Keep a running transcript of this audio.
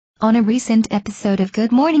On a recent episode of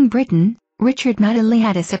Good Morning Britain, Richard Madeley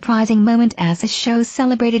had a surprising moment as the show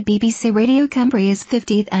celebrated BBC Radio Cymru's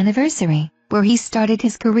 50th anniversary, where he started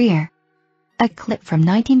his career. A clip from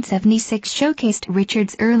 1976 showcased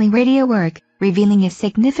Richard's early radio work, revealing a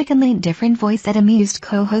significantly different voice that amused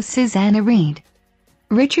co-host Susanna Reid.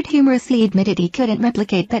 Richard humorously admitted he couldn't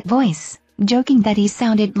replicate that voice, joking that he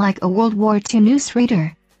sounded like a World War II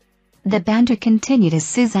newsreader. The banter continued as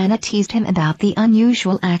Susanna teased him about the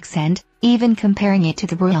unusual accent, even comparing it to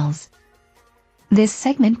the royals. This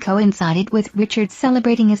segment coincided with Richard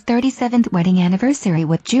celebrating his 37th wedding anniversary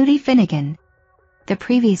with Judy Finnegan. The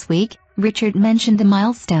previous week, Richard mentioned the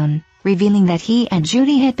milestone, revealing that he and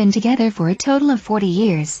Judy had been together for a total of 40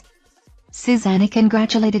 years. Susanna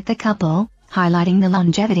congratulated the couple, highlighting the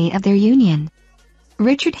longevity of their union.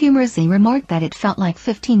 Richard humorously remarked that it felt like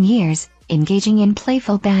 15 years, engaging in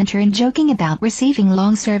playful banter and joking about receiving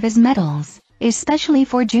long service medals, especially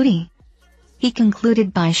for Judy. He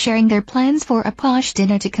concluded by sharing their plans for a posh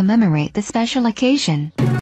dinner to commemorate the special occasion.